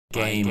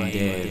Game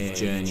Dev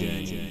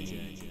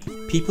Journey.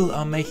 People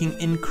are making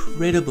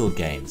incredible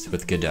games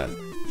with Godot.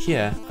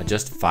 Here are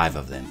just 5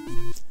 of them.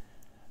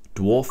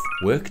 Dwarf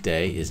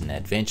Workday is an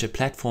adventure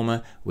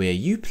platformer where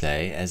you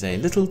play as a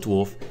little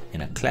dwarf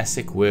in a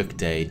classic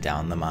workday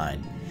down the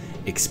mine.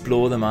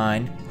 Explore the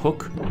mine,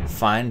 hook,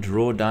 find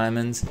raw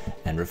diamonds,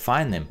 and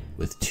refine them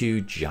with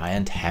 2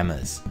 giant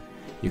hammers.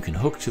 You can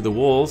hook to the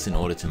walls in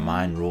order to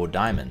mine raw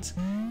diamonds.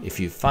 If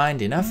you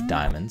find enough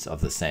diamonds of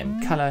the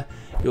same color,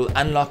 you'll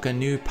unlock a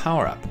new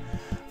power-up.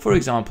 For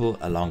example,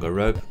 a longer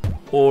rope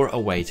or a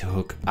way to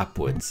hook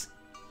upwards.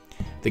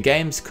 The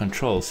game's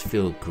controls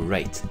feel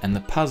great and the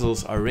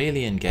puzzles are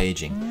really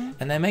engaging,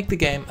 and they make the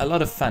game a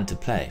lot of fun to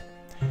play.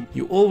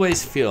 You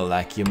always feel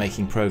like you're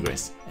making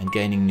progress and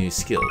gaining new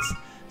skills,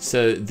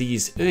 so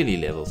these early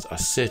levels are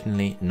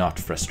certainly not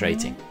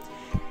frustrating.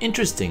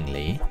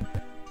 Interestingly,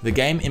 the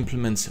game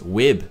implements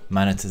web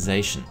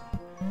monetization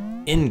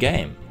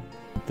in-game.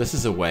 This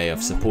is a way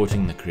of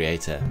supporting the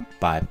creator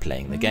by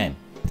playing the game.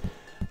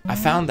 I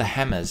found the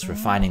hammers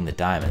refining the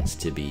diamonds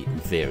to be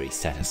very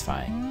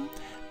satisfying.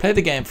 Play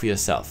the game for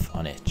yourself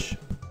on itch.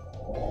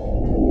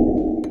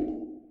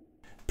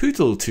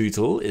 Pootle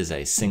Tootle is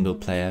a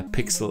single-player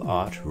pixel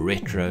art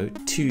retro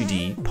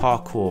 2D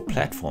parkour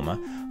platformer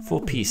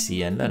for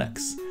PC and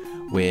Linux,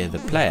 where the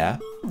player,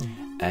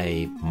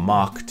 a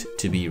marked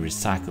to be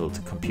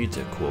recycled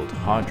computer called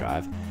hard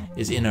drive,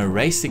 is in a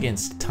race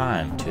against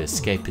time to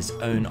escape his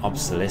own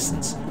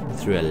obsolescence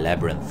through a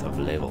labyrinth of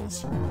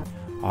levels.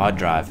 Hard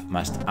drive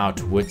must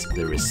outwit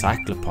the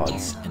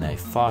recyclopods in a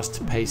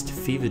fast-paced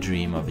fever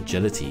dream of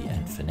agility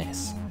and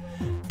finesse.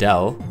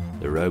 Dell,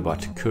 the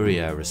robot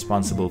courier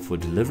responsible for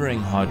delivering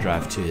hard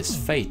drive to his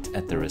fate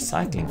at the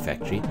recycling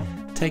factory,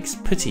 takes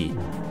pity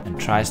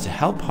and tries to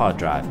help hard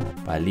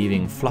drive by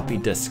leaving floppy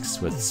disks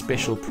with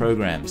special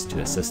programs to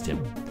assist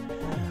him.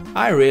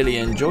 I really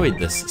enjoyed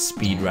this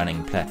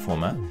speedrunning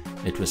platformer.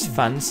 It was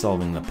fun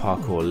solving the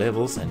parkour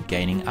levels and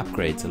gaining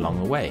upgrades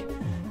along the way.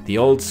 The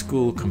old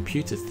school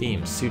computer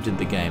theme suited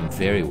the game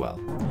very well.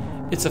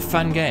 It's a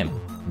fun game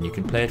and you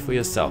can play it for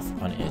yourself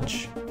on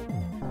itch.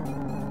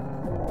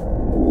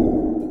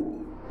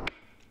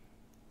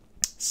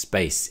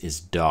 Space is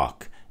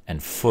dark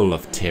and full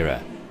of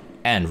terror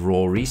and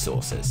raw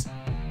resources.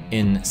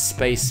 In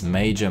Space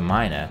Major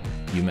Miner,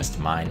 you must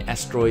mine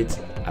asteroids,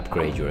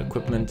 upgrade your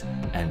equipment,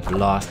 and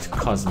blast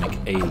cosmic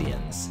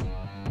aliens.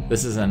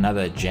 This is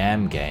another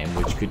jam game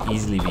which could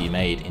easily be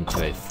made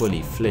into a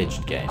fully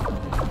fledged game.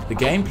 The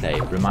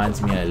gameplay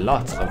reminds me a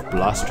lot of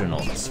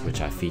Blastronauts, which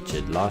I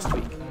featured last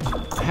week.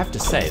 I have to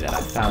say that I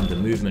found the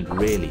movement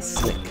really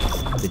slick.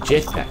 The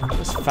jetpack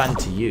was fun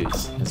to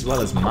use, as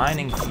well as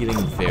mining feeling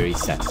very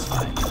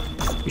satisfying.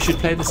 You should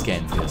play this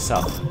game for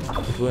yourself.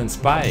 It will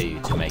inspire you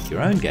to make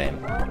your own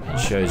game and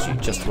shows you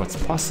just what's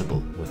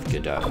possible with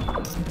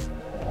Godot.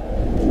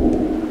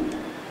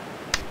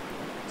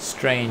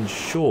 Strange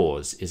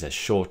Shores is a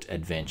short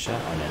adventure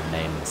on a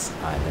nameless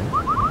island.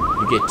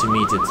 You get to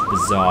meet its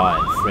bizarre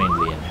and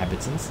friendly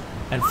inhabitants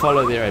and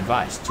follow their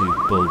advice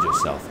to build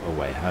yourself a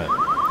way home.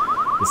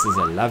 This is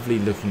a lovely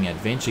looking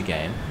adventure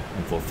game,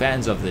 and for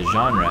fans of the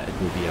genre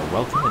it will be a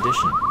welcome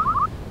addition.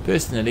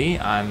 Personally,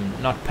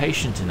 I'm not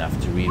patient enough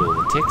to read all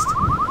the text,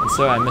 and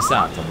so I miss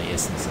out on the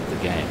essence of the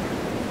game.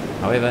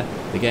 However,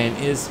 the game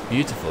is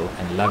beautiful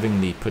and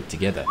lovingly put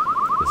together.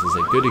 This is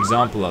a good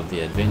example of the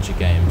adventure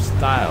game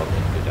style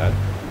in Godot,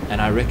 and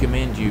I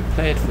recommend you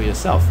play it for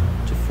yourself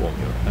to form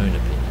your own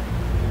opinion.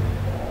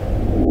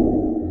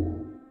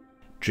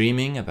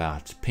 Dreaming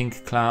about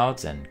pink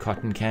clouds and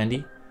cotton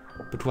candy?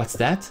 But what's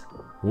that?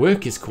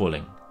 Work is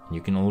calling, and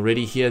you can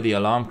already hear the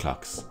alarm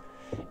clocks.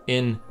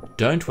 In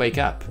Don't Wake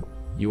Up,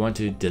 you want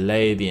to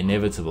delay the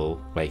inevitable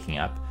waking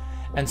up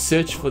and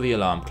search for the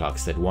alarm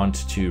clocks that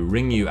want to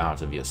ring you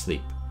out of your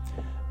sleep.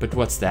 But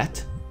what's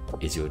that?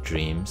 Is your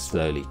dream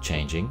slowly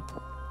changing?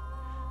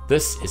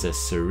 This is a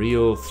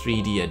surreal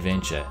 3D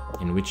adventure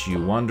in which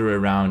you wander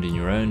around in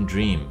your own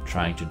dream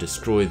trying to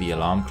destroy the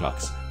alarm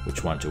clocks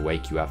which want to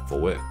wake you up for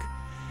work.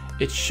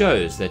 It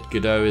shows that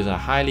Godot is a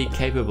highly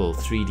capable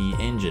 3D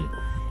engine,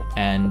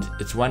 and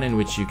it's one in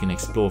which you can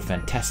explore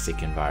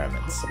fantastic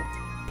environments.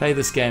 Play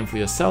this game for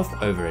yourself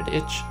over at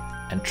itch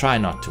and try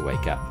not to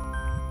wake up.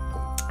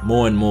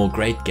 More and more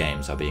great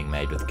games are being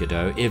made with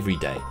Godot every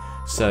day,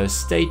 so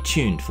stay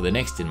tuned for the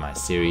next in my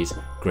series,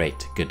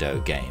 Great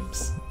Godot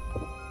Games.